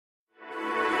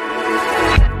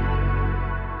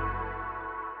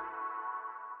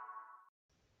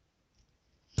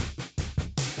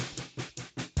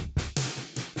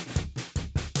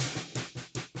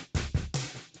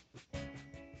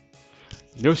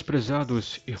Meus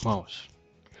prezados irmãos,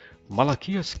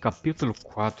 Malaquias capítulo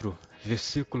 4,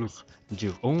 versículos de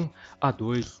 1 a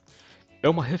 2 é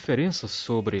uma referência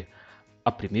sobre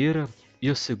a primeira e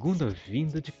a segunda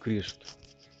vinda de Cristo.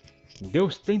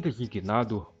 Deus tem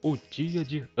designado o dia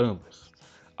de ambos.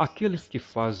 Aqueles que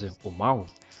fazem o mal,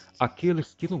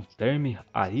 aqueles que não temem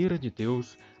a ira de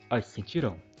Deus, as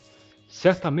sentirão.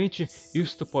 Certamente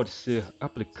isto pode ser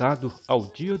aplicado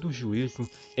ao dia do juízo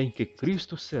em que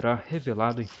Cristo será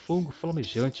revelado em fogo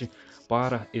flamejante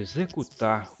para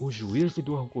executar o juízo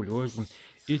do orgulhoso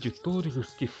e de todos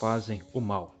os que fazem o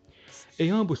mal.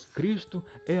 Em ambos, Cristo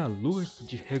é a luz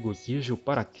de regozijo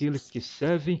para aqueles que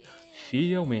servem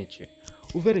fielmente.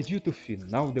 O veredito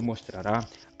final demonstrará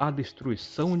a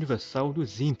destruição universal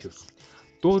dos ímpios.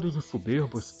 Todos os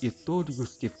soberbos e todos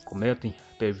os que cometem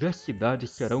perversidade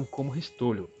serão como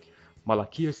restolho.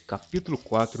 Malaquias capítulo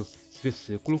 4,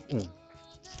 versículo 1.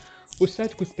 Os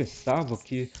céticos pensavam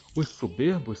que os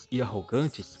soberbos e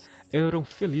arrogantes eram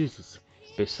felizes.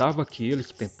 Pensavam que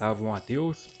eles tentavam a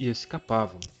Deus e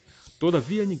escapavam.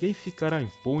 Todavia ninguém ficará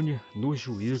impune no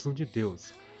juízo de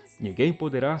Deus. Ninguém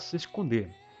poderá se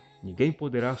esconder. Ninguém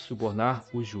poderá subornar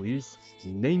o juiz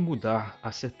nem mudar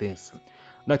a sentença.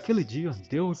 Naquele dia,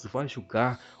 Deus vai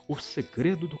julgar o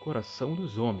segredo do coração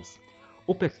dos homens.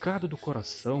 O pecado do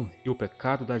coração e o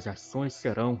pecado das ações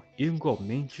serão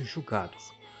igualmente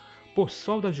julgados. Por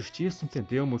sol da justiça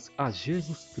entendemos a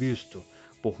Jesus Cristo.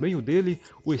 Por meio dele,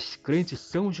 os crentes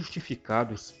são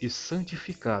justificados e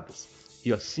santificados,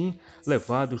 e assim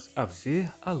levados a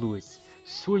ver a luz.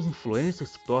 Suas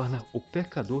influências tornam o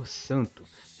pecador santo,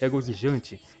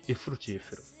 regozijante e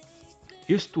frutífero.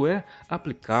 Isto é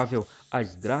aplicável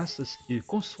às graças e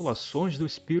consolações do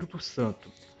Espírito Santo,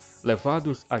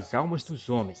 levados às almas dos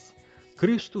homens.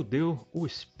 Cristo deu o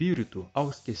Espírito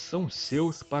aos que são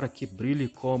seus para que brilhe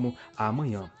como a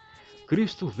manhã.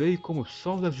 Cristo veio como o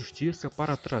sol da justiça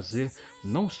para trazer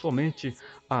não somente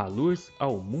a luz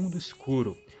ao mundo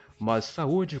escuro, mas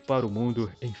saúde para o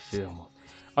mundo enfermo.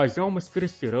 As almas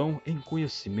crescerão em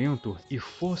conhecimento e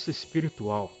força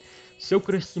espiritual. Seu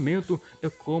crescimento é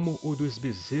como o dos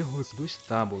bezerros do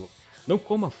estábulo, não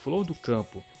como a flor do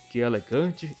campo, que é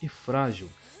elegante e frágil,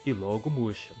 e logo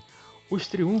murcha. Os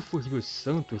triunfos dos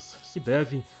santos se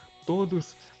devem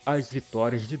todos às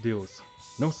vitórias de Deus.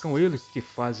 Não são eles que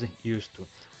fazem isto,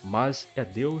 mas é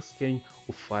Deus quem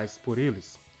o faz por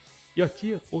eles. E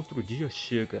aqui outro dia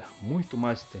chega, muito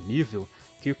mais temível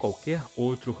que qualquer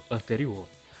outro anterior,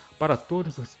 para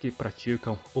todos os que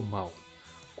praticam o mal.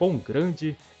 Quão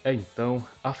grande é então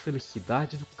a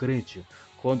felicidade do crente,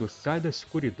 quando sai da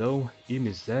escuridão e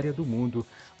miséria do mundo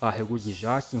a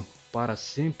regozijar-se para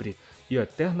sempre e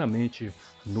eternamente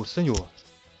no Senhor.